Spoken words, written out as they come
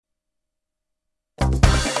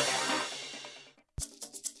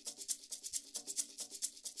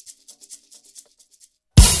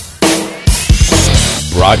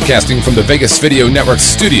Broadcasting from the Vegas Video Network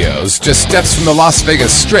studios, just steps from the Las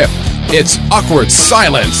Vegas Strip, it's Awkward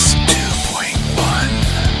Silence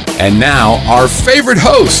 2.1. And now, our favorite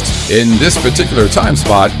host in this particular time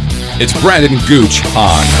spot, it's Brandon Gooch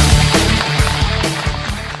Hahn.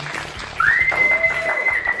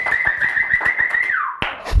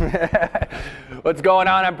 What's going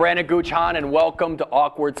on? I'm Brandon Gooch Hahn, and welcome to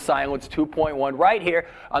Awkward Silence 2.1 right here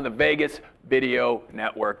on the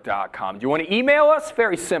VegasVideoNetwork.com. Do you want to email us?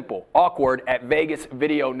 Very simple.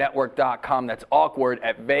 Awkward@VegasVideoNetwork.com. That's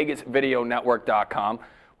awkward@VegasVideoNetwork.com.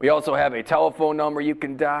 We also have a telephone number you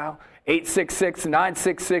can dial,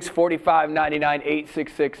 866-966-4599,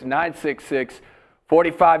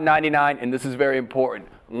 866-966-4599, and this is very important,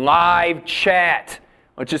 live chat.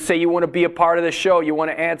 Let's just say you want to be a part of the show. You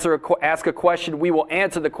want to ask a question. We will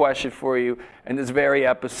answer the question for you in this very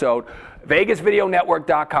episode.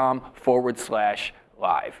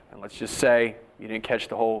 VegasVideoNetwork.com/live. And let's just say you didn't catch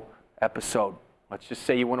the whole episode. Let's just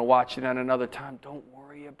say you want to watch it on another time. Don't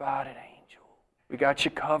worry about it, Angel. We got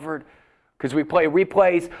you covered because we play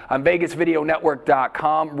replays on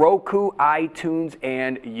VegasVideoNetwork.com, Roku, iTunes,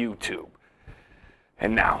 and YouTube.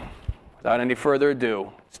 And now, without any further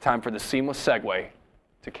ado, it's time for the seamless segue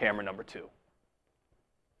to camera number 2.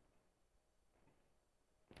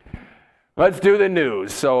 Let's do the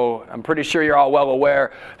news. So I'm pretty sure you're all well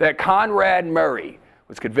aware that Conrad Murray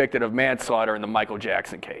was convicted of manslaughter in the Michael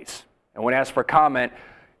Jackson case. And when asked for comment,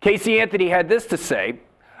 Casey Anthony had this to say: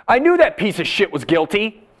 "I knew that piece of shit was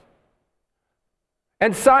guilty."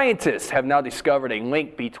 And scientists have now discovered a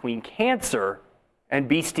link between cancer and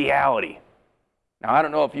bestiality. Now, I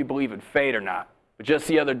don't know if you believe in fate or not, but just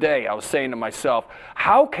the other day, I was saying to myself,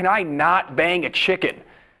 how can I not bang a chicken?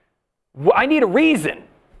 I need a reason.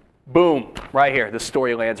 Boom, right here. This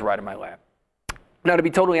story lands right in my lap. Now, to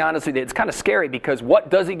be totally honest with you, it's kind of scary because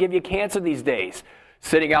what doesn't give you cancer these days?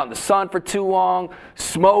 Sitting out in the sun for too long,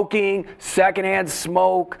 smoking, secondhand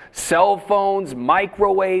smoke, cell phones,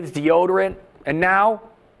 microwaves, deodorant, and now,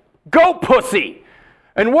 goat pussy.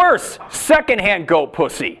 And worse, secondhand goat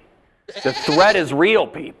pussy. The threat is real,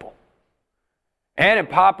 people. And in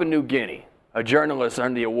Papua New Guinea, a journalist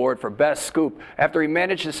earned the award for Best Scoop after he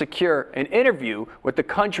managed to secure an interview with the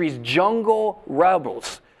country's jungle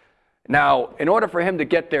rebels. Now, in order for him to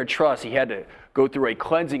get their trust, he had to go through a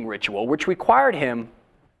cleansing ritual, which required him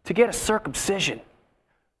to get a circumcision.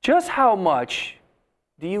 Just how much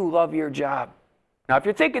do you love your job? Now, if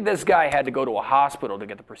you're thinking this guy had to go to a hospital to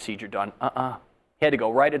get the procedure done, He had to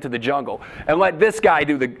go right into the jungle and let this guy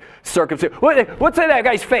do the circumcision. What's in that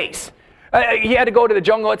guy's face? He had to go to the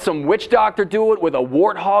jungle, let some witch doctor do it with a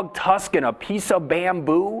warthog tusk and a piece of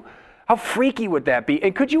bamboo. How freaky would that be?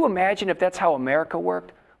 And could you imagine if that's how America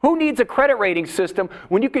worked? Who needs a credit rating system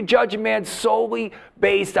when you can judge a man solely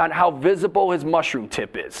based on how visible his mushroom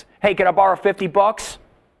tip is? Hey, can I borrow $50?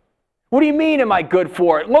 What do you mean, am I good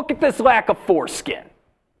for it? Look at this lack of foreskin.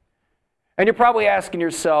 And you're probably asking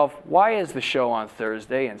yourself, why is the show on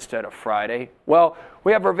Thursday instead of Friday? Well,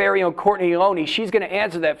 we have our very own Courtney Loney. She's going to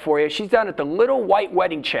answer that for you. She's down at the Little White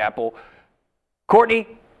Wedding Chapel. Courtney,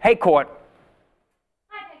 hey, Court.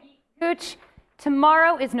 Hi, Peggy. Gooch,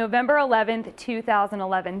 tomorrow is November 11th,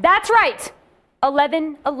 2011. That's right,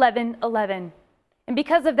 11-11-11. And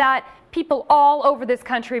because of that, people all over this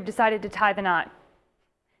country have decided to tie the knot.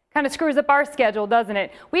 Kind of screws up our schedule, doesn't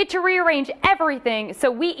it? We had to rearrange everything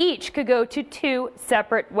so we each could go to 2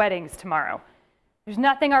 separate weddings tomorrow. There's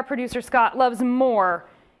nothing our producer Scott loves more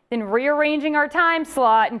than rearranging our time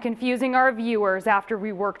slot and confusing our viewers after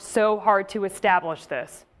we worked so hard to establish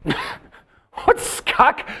this. What's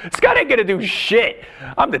Scott? Scott ain't gonna do shit.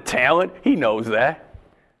 I'm the talent. He knows that.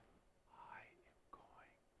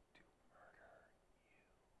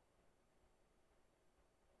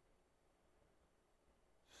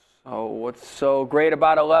 So what's so great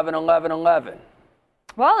about 11-11-11?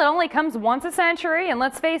 Well, it only comes once a century, and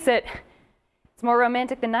let's face it, it's more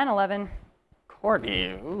romantic than 9/11.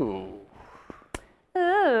 Courtney, ooh.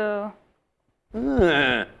 Ooh.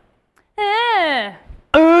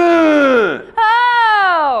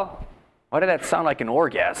 Oh! Why did that sound like an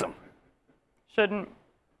orgasm? Shouldn't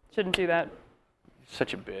do that.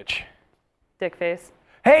 Such a bitch. Dick face.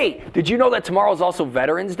 Hey, did you know that tomorrow is also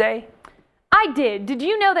Veterans Day? I did. Did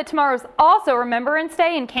you know that tomorrow's also Remembrance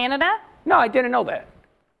Day in Canada? No, I didn't know that.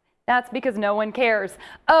 That's because no one cares.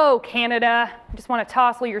 Oh, Canada. I just want to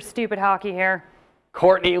tousle your stupid hockey hair.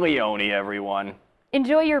 Courtney Leone, everyone.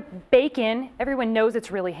 Enjoy your bacon. Everyone knows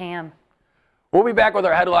it's really ham. We'll be back with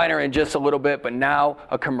our headliner in just a little bit, but now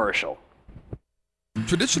a commercial.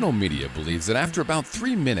 Traditional media believes that after about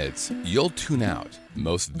 3 minutes, you'll tune out.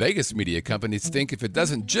 Most Vegas media companies think if it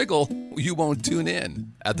doesn't jiggle, you won't tune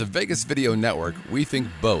in. At the Vegas Video Network, we think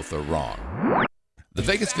both are wrong. The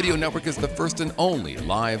Vegas Video Network is the first and only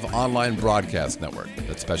live online broadcast network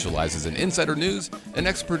that specializes in insider news and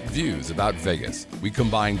expert views about Vegas. We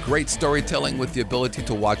combine great storytelling with the ability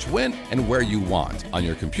to watch when and where you want on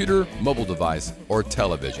your computer, mobile device, or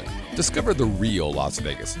television. Discover the real Las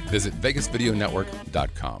Vegas. Visit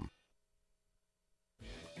VegasVideoNetwork.com.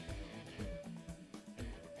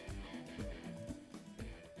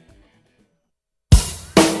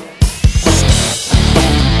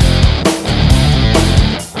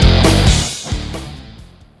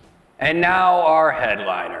 And now our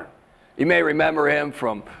headliner. You may remember him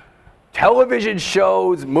from television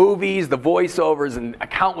shows, movies, the voiceovers, and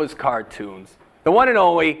countless cartoons. The one and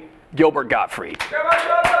only Gilbert Gottfried.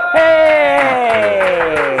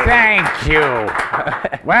 Hey! Thank you.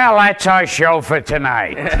 Well, that's our show for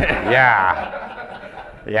tonight. Yeah.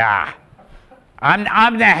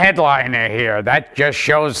 I'm the headliner here. That just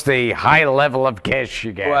shows the high level of guests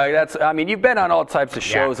you get. Well, you've been on all types of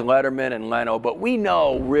shows, Letterman and Leno, but we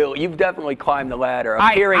know you've definitely climbed the ladder,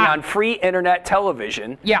 appearing on free internet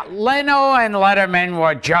television. Yeah, Leno and Letterman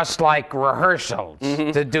were just like rehearsals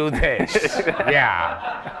to do this.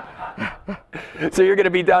 Yeah. So you're going to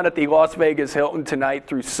be down at the Las Vegas Hilton tonight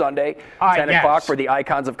through Sunday, 10 o'clock for the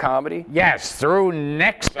Icons of Comedy? Yes, through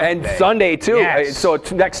next Sunday. And Sunday, too. Yes. So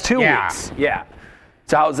next 2 weeks. Yeah.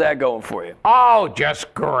 So how's that going for you? Oh,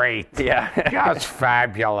 just great. Yeah. Just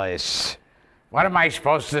fabulous. What am I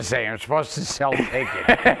supposed to say? I'm supposed to sell tickets.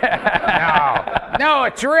 No,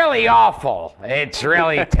 it's really awful. It's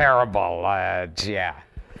really terrible. Yeah.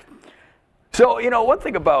 So, one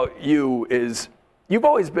thing about you is you've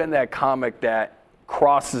always been that comic that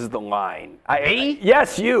crosses the line. Me?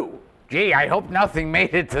 Yes, you. Gee, I hope nothing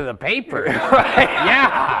made it to the paper. Right.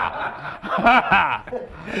 Yeah.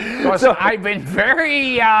 Because I've been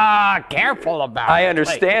very careful about it. I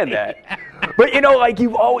understand that. But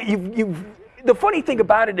the funny thing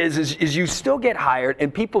about it is you still get hired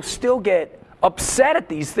and people still get upset at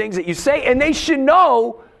these things that you say, and they should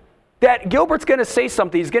know that Gilbert's going to say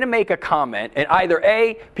something, he's going to make a comment, and either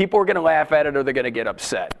A, people are going to laugh at it or they're going to get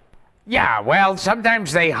upset. Yeah, well,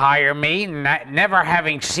 sometimes they hire me, never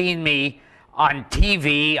having seen me on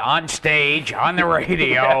TV, on stage, on the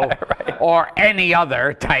radio, or any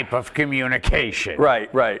other type of communication. Right.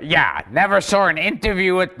 Yeah, never saw an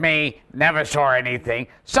interview with me, never saw anything.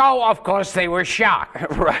 So, of course, they were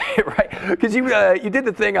shocked. Right. Because you did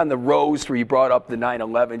the thing on the roast where you brought up the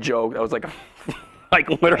 9/11 joke. That was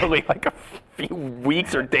literally a few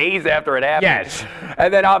weeks or days after it happened. Yes.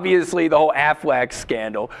 And then obviously the whole Aflac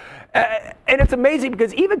scandal. And it's amazing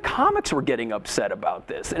because even comics were getting upset about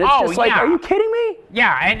this. And it's are you kidding me?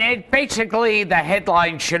 Yeah, and basically the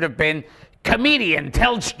headline should have been, comedian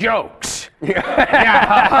tells jokes. Yeah.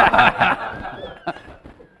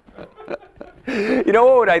 You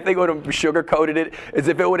know what I think would have sugar-coated it? Is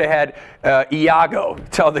if it would have had Iago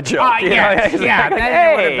tell the joke. Yes, that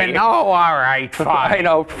would have been, all right, fine. I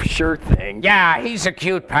know, sure thing. Yeah, he's a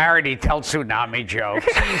cute parrot. He tells tsunami jokes.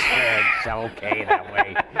 It's okay that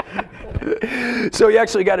way. So you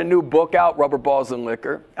actually got a new book out, Rubber Balls and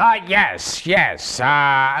Liquor. Yes.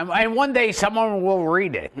 And one day someone will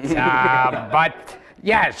read it. But...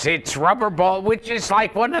 yes, it's Rubber Ball, which is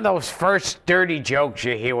like one of those first dirty jokes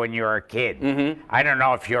you hear when you're a kid. Mm-hmm. I don't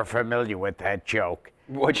know if you're familiar with that joke.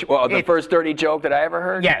 The first dirty joke that I ever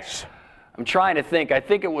heard? Yes. I'm trying to think. I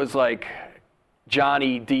think it was like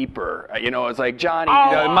Johnny Deeper. It's like Johnny.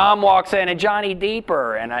 Mom walks in and Johnny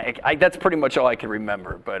Deeper, and I that's pretty much all I can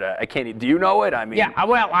remember. But I can't. Do you know it? Yeah.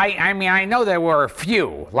 Well, I know there were a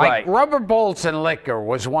few. Rubber Balls and Liquor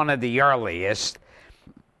was one of the earliest.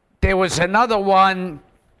 There was another one.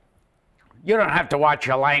 You don't have to watch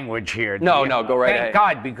your language here. No, go right ahead. Thank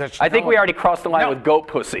God, because I think we already crossed the line with goat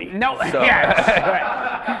pussy. No, so. Yes.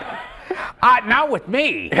 Not with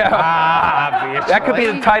me. Obviously. That could be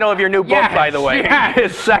the title of your new book, by the way.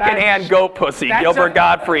 Yes, Secondhand goat pussy, Gilbert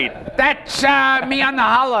Gottfried. That's me on the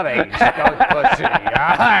holidays, goat pussy.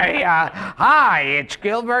 Hi, it's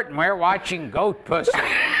Gilbert, and we're watching Goat Pussy.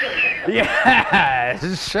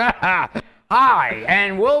 Yes. Hi,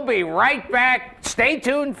 and we'll be right back. Stay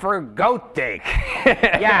tuned for Goat Dick.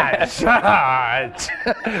 Yes.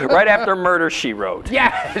 Right after Murder, She Wrote.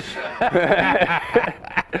 Yes.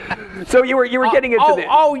 So you were getting into the...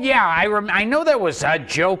 Oh, yeah. I know there was a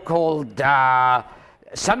joke called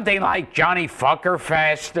something like Johnny Fucker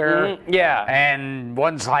Faster. Yeah. And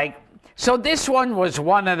one's like... So this one was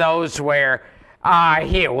one of those where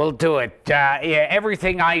Here, we'll do it. Yeah,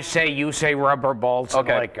 everything I say, you say rubber balls and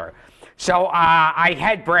liquor. So I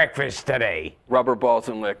had breakfast today. Rubber balls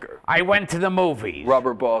and liquor. I went to the movies.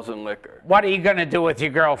 Rubber balls and liquor. What are you going to do with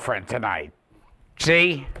your girlfriend tonight?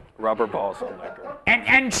 See? Rubber balls and liquor.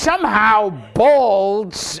 And somehow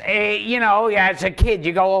balls, you know, as a kid,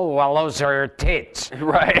 you go, oh, well, those are tits.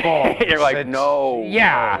 Right. Balls. You're like, no.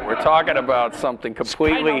 Yeah. No, we're talking about something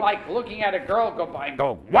completely. It's kind of like looking at a girl go by and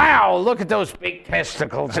go, wow, look at those big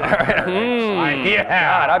testicles. Yeah.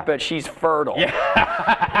 God, I bet she's fertile.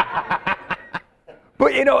 Yeah.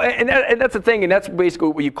 But, you know, and that's the thing, and that's basically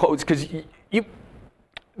what you close, because you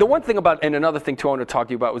the one thing about, and another thing too I want to talk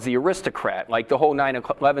to you about was the Aristocrat, like the whole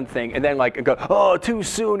 9/11 thing, and then like go, oh, too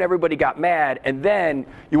soon, everybody got mad, and then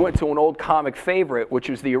you went to an old comic favorite, which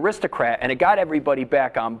was the Aristocrat, and it got everybody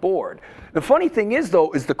back on board. The funny thing is,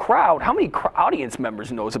 though, is the crowd, how many audience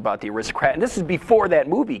members knows about the Aristocrat? And this is before that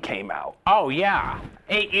movie came out. Oh, yeah.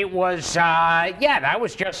 It was, that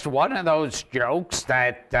was just one of those jokes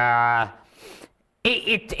that,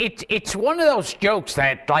 It's one of those jokes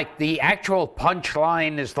that, like, the actual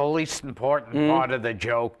punchline is the least important part of the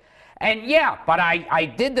joke. And yeah, but I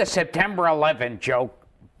did the September 11th joke,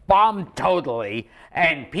 bombed totally,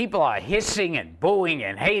 and people are hissing and booing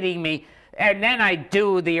and hating me. And then I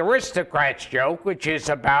do the Aristocrats joke, which is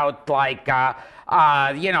about, like, a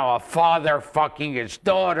father fucking his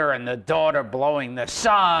daughter and the daughter blowing the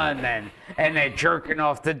son and they're jerking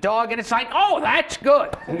off the dog. And it's like, oh, that's good.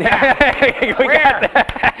 Yeah. Where,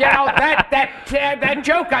 that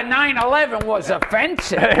joke on 9/11 was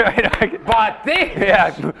offensive. But this.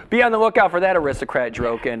 Yeah, be on the lookout for that Aristocrat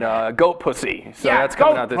joke and goat pussy. So that's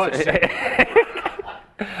coming out this.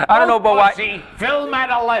 I don't know about why. Film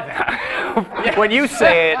at 11. When you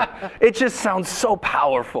say it, it just sounds so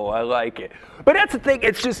powerful. I like it. But that's the thing.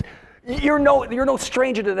 It's just you're no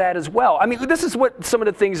stranger to that as well. I mean, this is what some of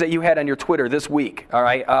the things that you had on your Twitter this week. All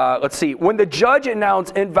right. Let's see. When the judge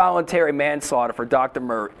announced involuntary manslaughter for Dr.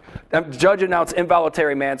 Murray,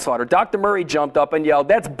 Dr. Murray jumped up and yelled,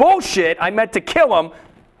 "That's bullshit. I meant to kill him."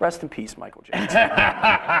 Rest in peace, Michael Jackson.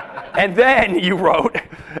 And then you wrote,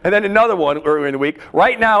 and then another one earlier in the week,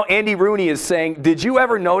 right now Andy Rooney is saying, did you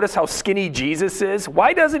ever notice how skinny Jesus is?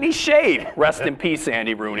 Why doesn't he shave? Rest in peace,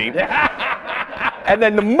 Andy Rooney. And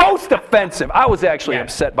then the most offensive, I was actually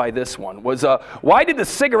upset by this one, was why did the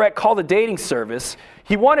cigarette call the dating service?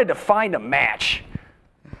 He wanted to find a match.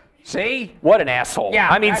 See? What an asshole. Yeah,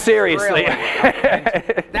 I mean, seriously.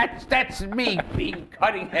 Really, that's me being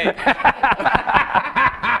cutting edge.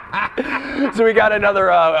 So we got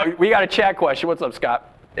a chat question. What's up,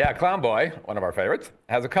 Scott? Yeah, Clown Boy, one of our favorites,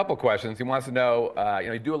 has a couple questions. He wants to know,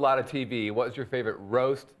 you do a lot of TV. What was your favorite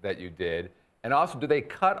roast that you did? And also, do they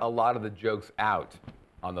cut a lot of the jokes out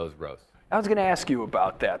on those roasts? I was going to ask you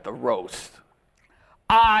about that, the roast.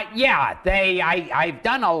 I've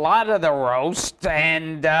done a lot of the roast,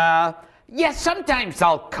 and sometimes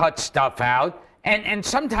I'll cut stuff out, and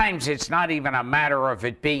sometimes it's not even a matter of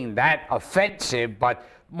it being that offensive, but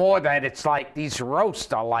more that it's like these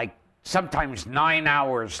roasts are like sometimes 9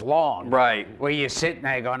 hours long. Right. Where you're sitting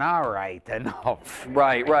there going, all right, enough.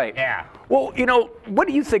 Right. Yeah. Well, what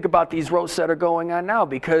do you think about these roasts that are going on now?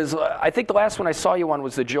 Because I think the last one I saw you on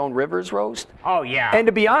was the Joan Rivers roast. Oh, yeah. And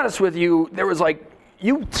to be honest with you, there was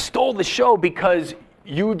you stole the show because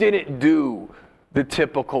you didn't do the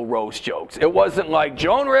typical roast jokes. It wasn't like,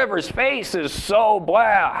 Joan Rivers' face is so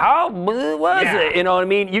blah. How was it? You know what I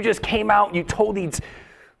mean? You just came out and you told these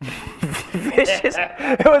vicious,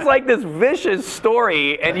 it was like this vicious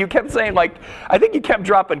story, and you kept saying, I think you kept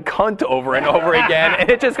dropping cunt over and over again, and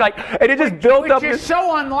it just built up. Which is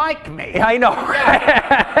so unlike me. I know,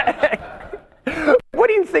 right? What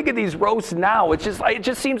do you think of these roasts now? It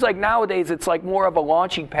just seems like nowadays it's like more of a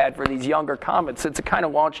launching pad for these younger comics. Since it kind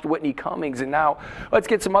of launched Whitney Cummings, and now let's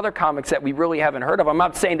get some other comics that we really haven't heard of. I'm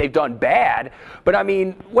not saying they've done bad, but I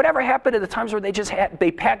mean, whatever happened to the times where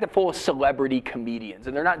they packed it full of celebrity comedians,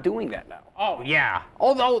 and they're not doing that now. Oh, yeah.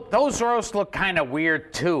 Although those roasts look kind of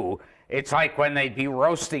weird, too. It's like when they'd be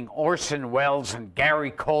roasting Orson Welles and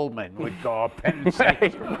Gary Coleman would go up and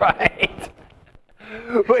say... Right.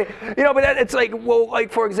 But it's like,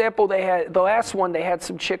 for example, they had the last one. They had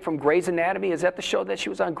some chick from Grey's Anatomy. Is that the show that she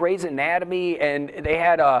was on, Grey's Anatomy? And they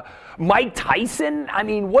had Mike Tyson. I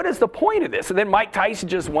mean, what is the point of this? And then Mike Tyson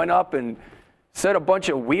just went up and said a bunch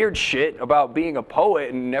of weird shit about being a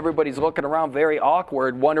poet, and everybody's looking around very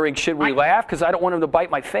awkward, wondering, should we laugh? Because I don't want him to bite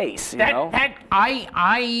my face.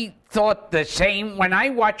 I thought the same when I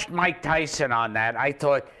watched Mike Tyson on that. I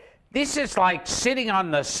thought, this is like sitting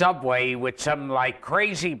on the subway with some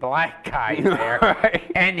crazy black guy there, right.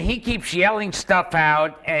 And he keeps yelling stuff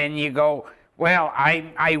out, and you go, Well,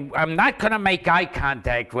 I'm not going to make eye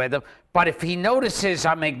contact with him, but if he notices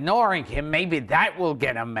I'm ignoring him, maybe that will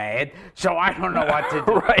get him mad. So I don't know what to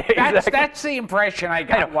do. Right, exactly. That's the impression I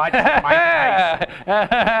got watching Mike Tyson.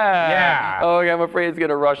 Yeah. Oh, I'm afraid he's going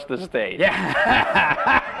to rush the stage. Yeah.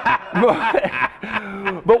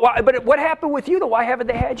 But what happened with you, though? Why haven't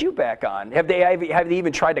they had you back on? Have they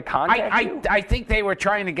even tried to contact you? I think they were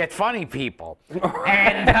trying to get funny people.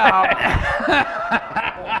 And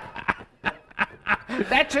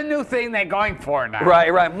that's a new thing they're going for now. Right.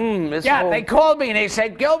 They called me and they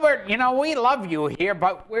said, Gilbert, we love you here,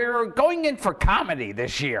 but we're going in for comedy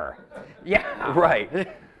this year. Yeah. Right.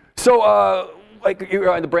 So, you're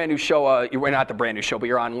on the brand new show. You were not the brand new show, but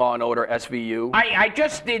you're on Law and Order SVU. I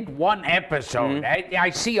just did one episode. I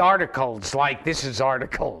see articles like this is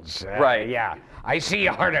articles. Right. Yeah. I see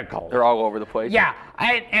articles. They're all over the place. Yeah,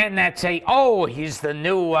 and that say, he's the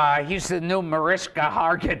new Mariska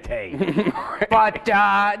Hargitay. But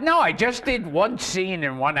no, I just did one scene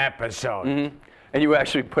in one episode. Mm-hmm. And you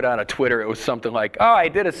actually put on a Twitter. It was something like, I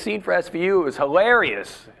did a scene for SVU. It was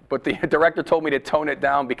hilarious. But the director told me to tone it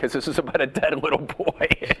down because this is about a dead little boy.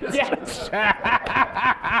 Yes.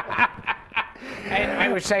 And I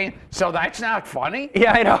was saying, so that's not funny?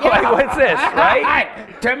 Yeah, I know. Yeah. Like, what's this,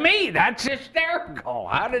 right? To me, that's hysterical.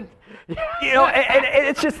 How did... and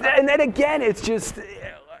it's just, and then again, it's just,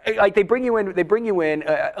 like they bring you in,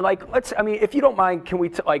 if you don't mind, can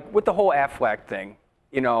we, with the whole Aflac thing,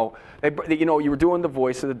 you were doing the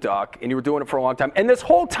voice of the duck, and you were doing it for a long time, and this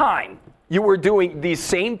whole time, you were doing these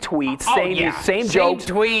same tweets, saying these same jokes.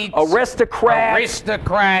 Tweets.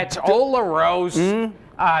 Aristocrats. Ola Rose.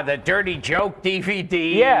 The Dirty Joke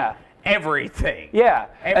DVD. Yeah. Everything. Yeah.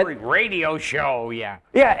 Every radio show, yeah.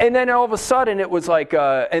 Yeah, and then all of a sudden it was like,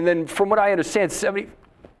 and then from what I understand,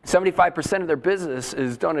 75% of their business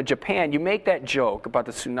is done in Japan. You make that joke about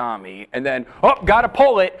the tsunami, and then, gotta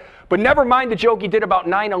pull it, but never mind the joke you did about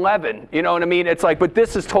 9/11. You know what I mean? It's like, but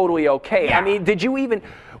this is totally okay. Yeah. I mean, did you even,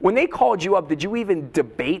 when they called you up, did you even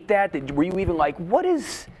debate that? Were you even like, what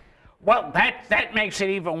is... Well, that makes it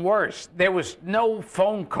even worse. There was no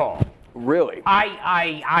phone call. Really?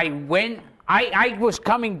 I was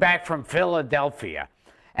coming back from Philadelphia,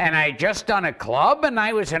 and I had just done a club, and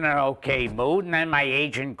I was in an okay mood, and then my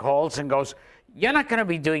agent calls and goes, "You're not going to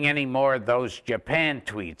be doing any more of those Japan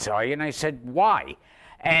tweets, are you?" And I said, "Why?"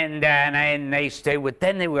 And they say,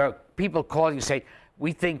 then there were people calling and say,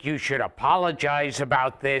 "We think you should apologize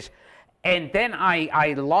about this." And then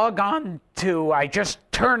I log on I just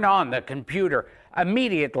turn on the computer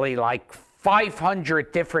immediately, like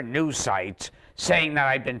 500 different news sites saying that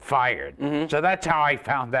I've been fired. Mm-hmm. So that's how I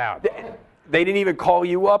found out. They didn't even call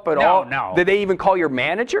you up at all? No. Did they even call your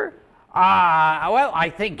manager? Well,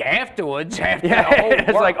 I think afterwards, after the whole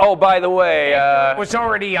it's like, by the way... it was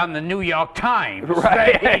already on the New York Times.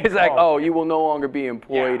 Right. It's like, you will no longer be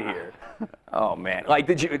employed here. Oh man! Like,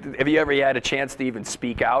 have you ever had a chance to even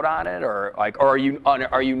speak out on it, or are you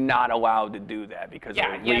not allowed to do that because of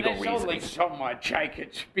legal reasons? There's only so much I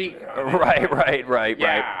could speak on. Right.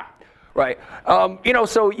 Yeah. Right.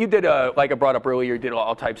 So you did like I brought up earlier, you did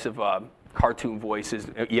all types of cartoon voices.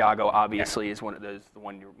 Iago obviously is the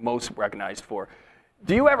one you're most recognized for.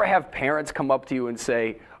 Do you ever have parents come up to you and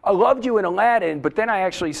say, "I loved you in Aladdin, but then I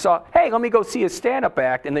actually saw, hey, let me go see a stand-up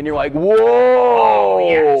act," and then you're like, whoa,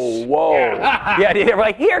 yes. Whoa. Yeah, they're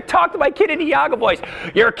like, "Here, talk to my kid in Iago voice.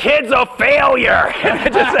 Your kid's a failure."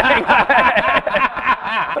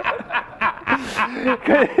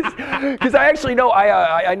 Because I actually know,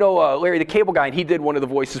 I know Larry the Cable Guy, and he did one of the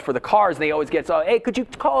voices for the Cars, and they always get, "Hey, could you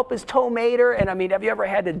call up his Tow Mater?" And I mean, have you ever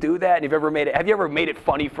had to do that? And have you ever made it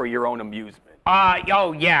funny for your own amusement?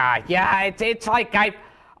 Yeah. It's like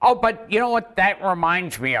but you know what that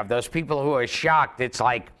reminds me of? Those people who are shocked. It's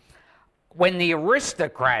like when the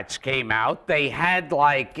Aristocrats came out, they had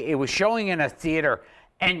it was showing in a theater,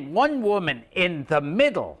 and one woman in the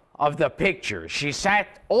middle of the picture, she sat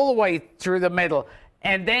all the way through the middle,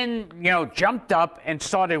 and then jumped up and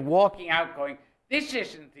started walking out, going, "This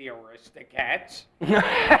isn't the Aristocats."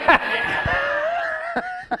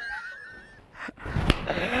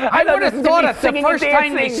 I would have thought at the first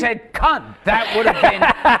time they said "cunt," that would have been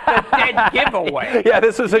the dead giveaway. Yeah,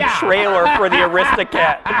 this was a trailer for the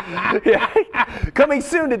Aristocat. Yeah. Coming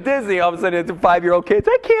soon to Disney. All of a sudden, it's a 5-year-old kid.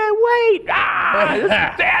 I can't wait. This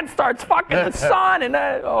dad starts fucking the son, and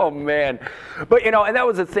oh man. But and that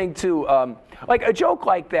was the thing too. Like a joke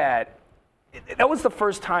like that. That was the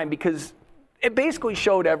first time because it basically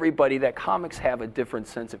showed everybody that comics have a different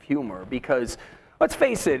sense of humor because. Let's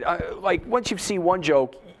face it, once you see one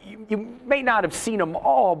joke, you may not have seen them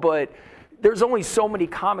all, but there's only so many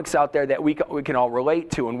comics out there that we can all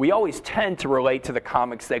relate to, and we always tend to relate to the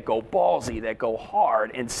comics that go ballsy, that go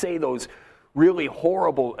hard, and say those really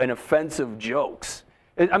horrible and offensive jokes.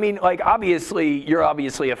 I mean, like, obviously, you're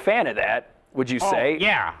obviously a fan of that, would you say?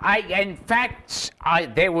 Yeah. In fact,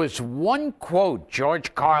 there was one quote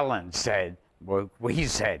George Carlin said, he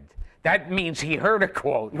said, that means he heard a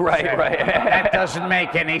quote. Right, right. That doesn't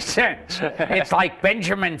make any sense. It's like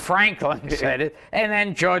Benjamin Franklin said it, and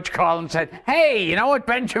then George Carlin said, hey, you know what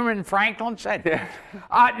Benjamin Franklin said?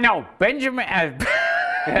 No, Benjamin...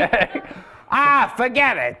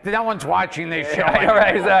 forget it. No one's watching this show.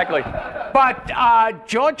 Right, exactly. But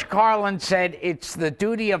George Carlin said it's the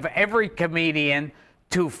duty of every comedian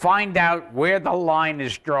to find out where the line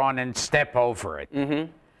is drawn and step over it.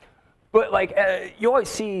 Mm-hmm. But, like, you always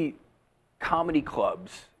see comedy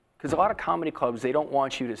clubs, because a lot of comedy clubs, they don't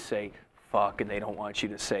want you to say fuck, and they don't want you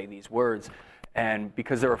to say these words, and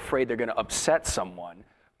because they're afraid they're going to upset someone.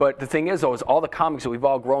 But the thing is, though, is all the comics that we've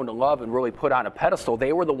all grown to love and really put on a pedestal,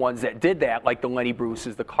 they were the ones that did that, like the Lenny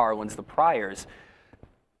Bruces, the Carlins, the Pryors.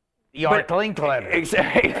 The Art Linkletter.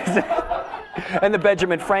 Exactly. And the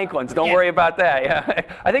Benjamin Franklins. Don't worry about that. Yeah.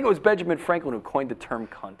 I think it was Benjamin Franklin who coined the term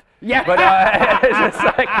cunt. Yeah. But it's just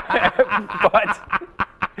like,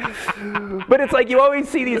 but it's like you always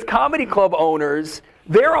see these comedy club owners.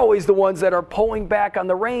 They're always the ones that are pulling back on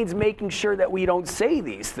the reins, making sure that we don't say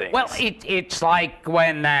these things. Well, it's like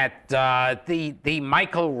when that the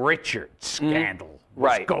Michael Richards scandal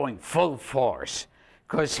was going full force,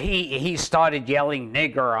 because he started yelling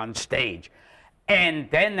nigger on stage, and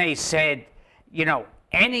then they said, you know,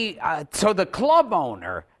 so the club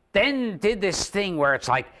owner then did this thing where it's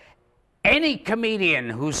like, any comedian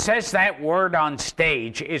who says that word on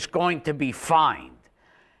stage is going to be fined.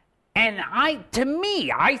 And to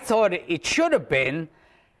me, I thought it should have been,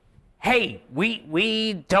 hey,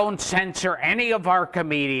 we don't censor any of our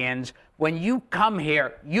comedians. When you come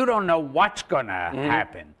here, you don't know what's going to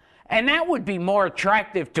happen. And that would be more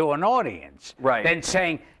attractive to an audience than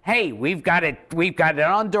saying, hey, we've got it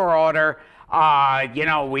under order. You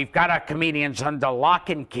know, we've got our comedians under lock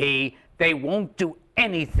and key. They won't do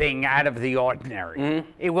anything out of the ordinary.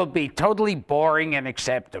 It will be totally boring and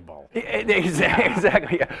acceptable.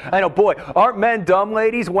 Exactly. I know, boy, aren't men dumb,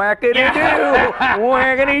 ladies? Whackity-doo,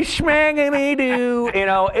 whackity-schmaggity-doo. You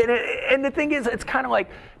know, and the thing is, it's kind of like,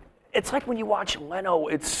 it's like when you watch Leno,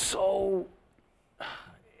 it's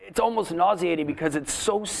almost nauseating because it's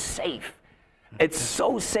so safe. It's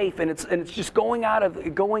so safe, and it's just going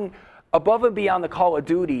above and beyond the call of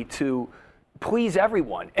duty to please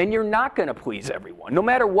everyone, and you're not going to please everyone. No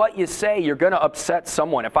matter what you say, you're going to upset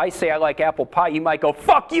someone. If I say I like apple pie, you might go,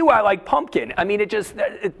 fuck you, I like pumpkin. I mean,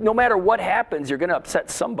 no matter what happens, you're going to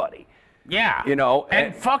upset somebody. Yeah. You know?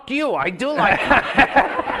 And fuck you, I do like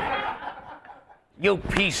pumpkin. You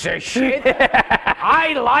piece of shit.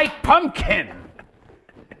 I like pumpkin.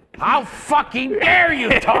 How fucking dare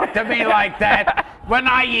you talk to me like that when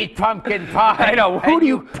I eat pumpkin pie? I know. Who do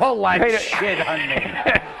you pull that shit on me?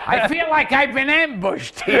 I feel like I've been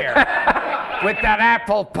ambushed here with that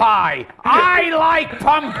apple pie. I like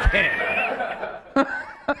pumpkin.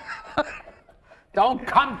 Don't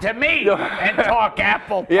come to me and talk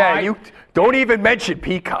apple pie. Yeah, you don't even mention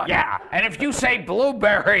pecan. Yeah, and if you say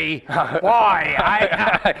blueberry, boy,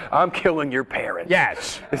 I'm killing your parents.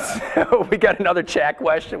 Yes. So we got another chat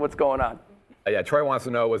question. What's going on? Yeah, Troy wants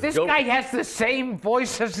to know, this guy has the same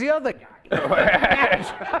voice as the other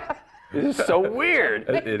guy. This is so weird.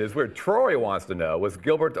 It is weird. Troy wants to know, was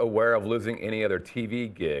Gilbert aware of losing any other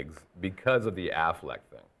TV gigs because of the Affleck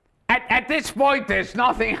thing? At this point, there's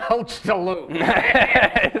nothing else to lose.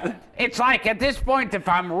 It's like, at this point, if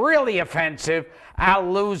I'm really offensive, I'll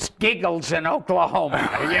lose giggles in Oklahoma.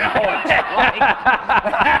 You know,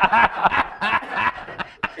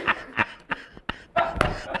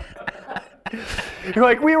 it's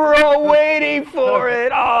like, we were all waiting for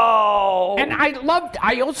it. Oh. And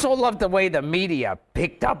I also loved the way the media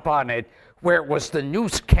picked up on it, where it was the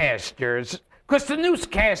newscasters, because the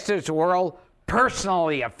newscasters were all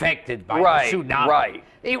personally affected by the tsunami. Right.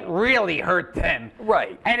 It really hurt them.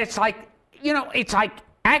 Right. And it's like, you know, it's like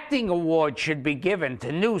acting awards should be given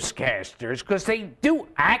to newscasters because they do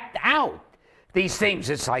act out these things.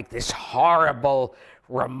 It's like this horrible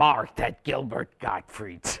remark that Gilbert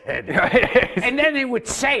Gottfried said. And then they would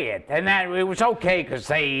say it, and that it was okay because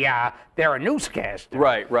they're a newscaster.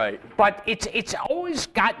 Right. But it's always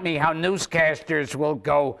got me how newscasters will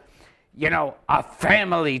go, you know, a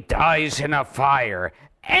family dies in a fire.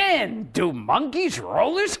 And do monkeys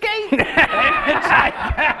roller skate? It's like,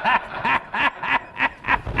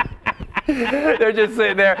 They're just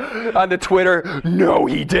sitting there on the Twitter. No,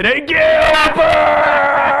 he didn't, Gilbert.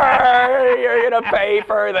 You're gonna pay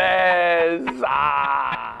for this.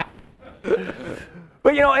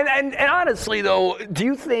 But and honestly though, do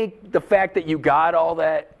you think the fact that you got all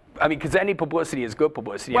that? I mean, because any publicity is good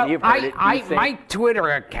publicity. Well, I mean, you've heard it. My Twitter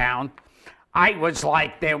account, I was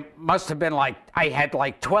like, there must have been like, I had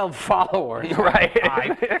like 12 followers.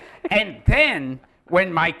 Right. And then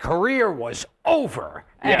when my career was over,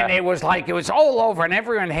 and it was all over and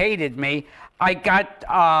everyone hated me, I got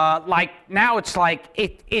now it's like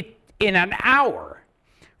it in an hour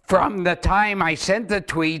from the time I sent the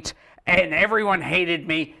tweets and everyone hated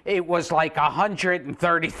me, it was like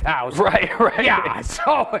 130,000. Right. Yeah,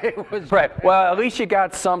 so it was... Right. Well, at least you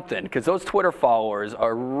got something, because those Twitter followers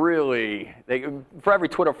are really... for every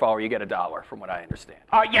Twitter follower, you get $1, from what I understand.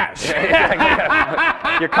 Yes.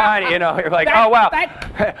 You're kind of, you're like, oh, wow.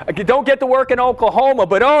 Don't get to work in Oklahoma,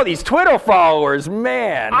 but these Twitter followers,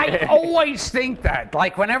 man. I always think that.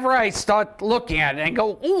 Like, whenever I start looking at it and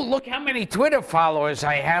go, ooh, look how many Twitter followers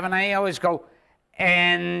I have, and I always go...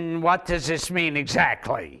 And what does this mean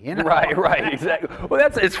exactly? Right, exactly.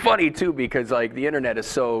 Well, it's funny too because like the internet is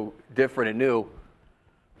so different and new.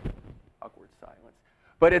 Awkward silence.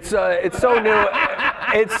 But it's so new.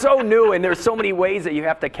 It's so new, and there's so many ways that you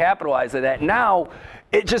have to capitalize on that. Now,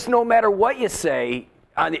 it just no matter what you say,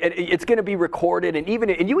 it's going to be recorded, and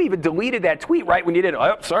you even deleted that tweet right when you did it.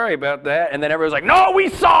 Oh, sorry about that. And then everyone's like, no, we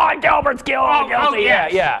saw it. Gilbert's guilty.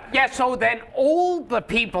 Yes. Yeah. Yeah. So then all the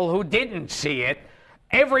people who didn't see it.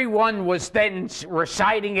 Everyone was then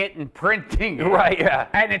reciting it and printing it. Right, yeah.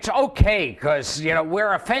 And it's okay because,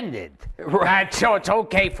 we're offended. Right. So it's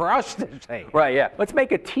okay for us to say it. Right, yeah. Let's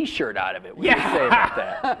make a T-shirt out of it. What do you say about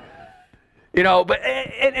that? But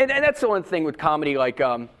and that's the one thing with comedy, like,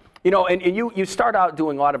 and you start out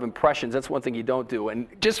doing a lot of impressions. That's one thing you don't do. And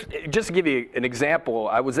just to give you an example,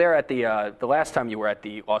 I was there at the last time you were at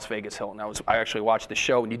the Las Vegas Hilton. I actually watched the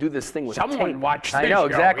show, and you do this thing with someone tape. Watched. I know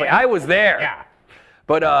exactly. Yeah. I was there. Yeah.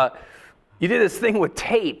 But you did this thing with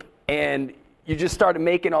tape, and you just started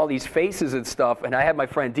making all these faces and stuff. And I had my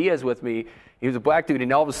friend Diaz with me. He was a black dude,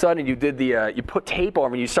 and all of a sudden you did you put tape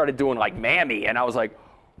over, and you started doing like Mammy, and I was like,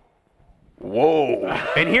 whoa.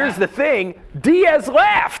 And here's the thing, Diaz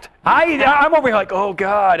laughed. I'm over here like, oh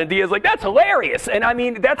God, and Diaz like, that's hilarious. And I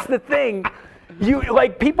mean, that's the thing.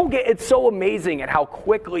 It's so amazing at how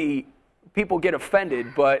quickly people get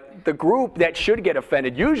offended, but the group that should get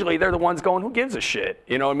offended, usually they're the ones going, who gives a shit?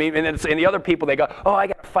 You know what I mean? And the other people, they go, oh, I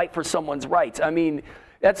got to fight for someone's rights. I mean,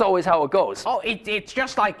 that's always how it goes. Oh, it's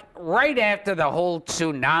just like right after the whole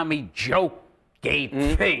tsunami joke gate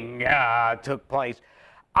thing took place.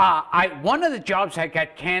 One of the jobs that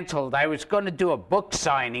got canceled, I was going to do a book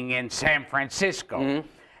signing in San Francisco. Mm-hmm.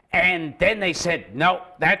 And then they said, no,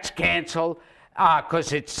 that's canceled.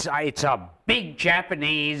 Because it's a big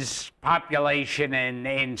Japanese population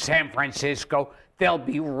in San Francisco. There'll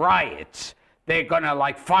be riots. They're going to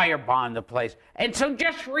firebomb the place. And so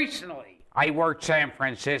just recently, I worked San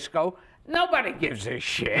Francisco. Nobody gives a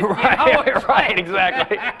shit. Right, right,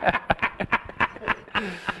 exactly.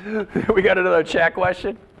 We got another chat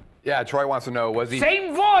question? Yeah, Troy wants to know, was he...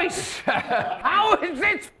 Same voice! How is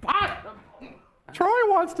this possible? Troy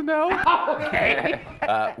wants to know. Okay.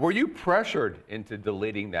 Were you pressured into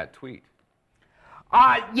deleting that tweet?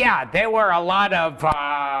 Yeah, there were a lot of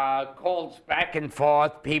calls back and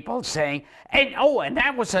forth, people saying, and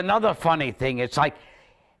that was another funny thing. It's like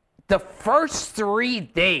the first 3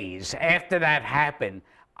 days after that happened,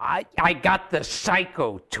 I got the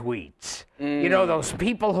psycho tweets. Those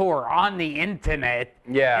people who are on the internet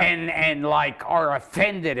and are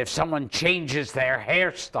offended if someone changes their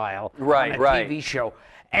hairstyle on a TV show.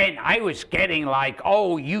 And I was getting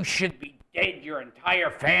oh, you should be dead. Your entire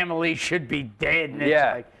family should be dead. And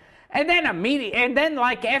it's and then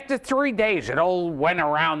after 3 days, it all went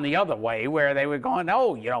around the other way where they were going,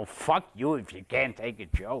 oh, fuck you if you can't take a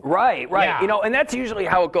joke. Right. Yeah. And that's usually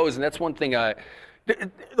how it goes. And that's one thing.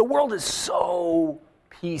 The world is so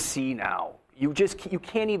PC now. You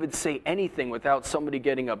can't even say anything without somebody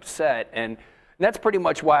getting upset, and that's pretty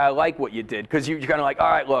much why I like what you did, because you're kind of like, all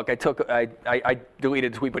right, look, I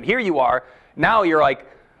deleted the tweet, but here you are. Now you're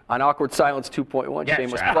on Awkward Silence 2.1,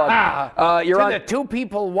 shameless plug. You're on the two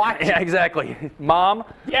people watching. Yeah, exactly. Mom,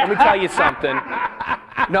 let me tell you something.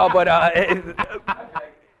 No, but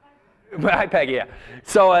Peggy, yeah.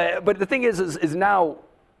 So, but the thing is now.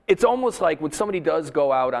 It's almost like when somebody does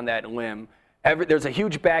go out on that limb, there's a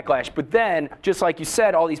huge backlash. But then, just like you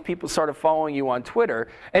said, all these people started following you on Twitter.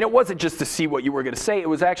 And it wasn't just to see what you were going to say. It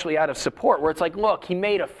was actually out of support, where it's like, look, he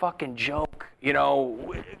made a fucking joke. Get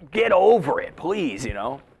over it, please,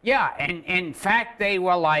 Yeah, and in fact, they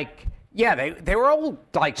were like, yeah, they were all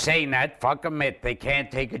like saying that, fuck them, they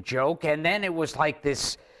can't take a joke. And then it was like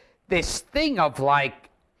this thing of like,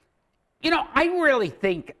 I really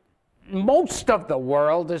think most of the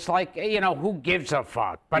world is like, who gives a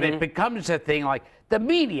fuck? But it becomes a thing like the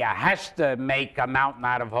media has to make a mountain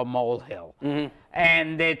out of a molehill.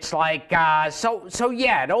 And it's like, so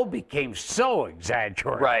yeah, it all became so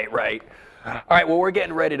exaggerated. Right. All right, well, we're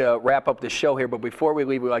getting ready to wrap up the show here, but before we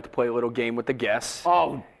leave, we like to play a little game with the guests.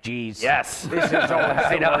 Oh, jeez. Yes. This is always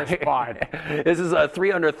the worst part. This is a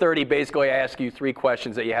 3 under 30. Basically, I ask you 3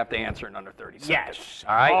 questions that you have to answer in under 30 seconds. Yes.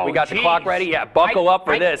 All right, we got the clock ready? Yeah, buckle up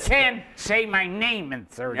for this. I can't say my name in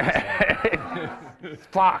 30 seconds.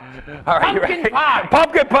 Fuck. All right, Pumpkin pie.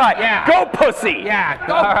 Pumpkin pie. Yeah. Go pussy. Yeah,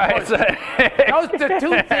 go All right, pussy. Those are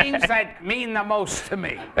 2 things that mean the most to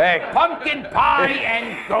me. Hey. Pumpkin pie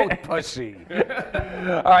and goat pussy.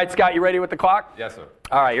 All right, Scott, you ready with the clock? Yes, sir.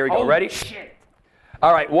 All right, here we go. Oh, Ready? Shit.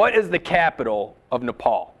 All right, what is the capital of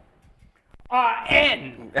Nepal? Nepal.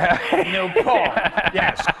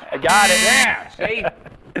 Yes. I got it. Yeah, see?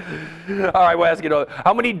 All right, we'll ask you,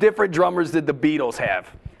 how many different drummers did the Beatles have?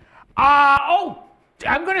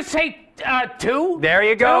 I'm going to say 2. There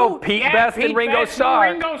you go. 2? Pete Yeah, Best and Pete Ringo Best Starr.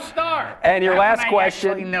 And Ringo Starr. And your That last one I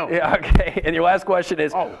question. actually know. Yeah, okay. And your last question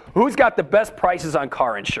is, who's got the best prices on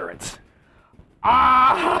car insurance?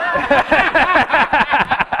 Well,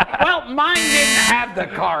 mine didn't have the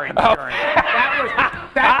car insurance.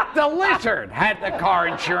 The lizard had the car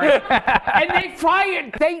insurance, and they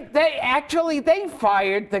fired. They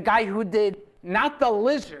fired the guy who did not the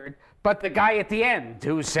lizard, but the guy at the end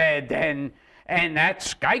who said, and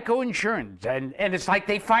that's Geico Insurance, and it's like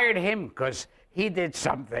they fired him because he did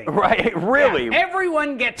something. Right? Really? Yeah,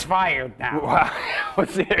 everyone gets fired now. Wow. Well,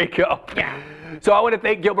 see, there you go. Yeah. So I want to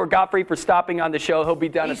thank Gilbert Gottfried for stopping on the show. He'll be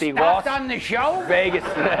down He at the stopped Las on the show? Vegas.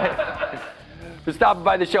 For stopping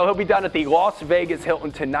by the show. He'll be down at the Las Vegas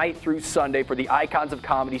Hilton tonight through Sunday for the Icons of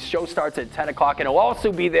Comedy. Show starts at 10 o'clock, and he'll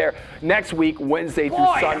also be there next week, Wednesday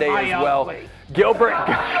through Sunday as well. Ugly.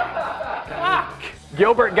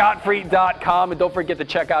 GilbertGottfried.com, and don't forget to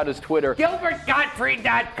check out his Twitter.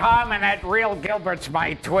 GilbertGottfried.com, and at Real Gilbert's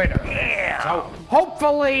my Twitter. Yeah. So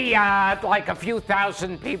hopefully, like a few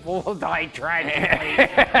thousand people will die tragically,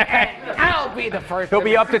 and I'll be the first. He'll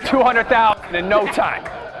be up to 200,000 in no time.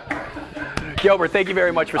 Gilbert, thank you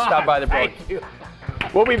very much for stopping by the program. Thank you.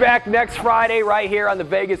 We'll be back next Friday right here on the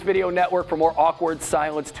Vegas Video Network for more Awkward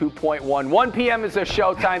Silence 2.1. 1 p.m. is the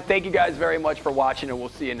showtime. Thank you guys very much for watching, and we'll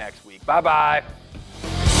see you next week. Bye-bye.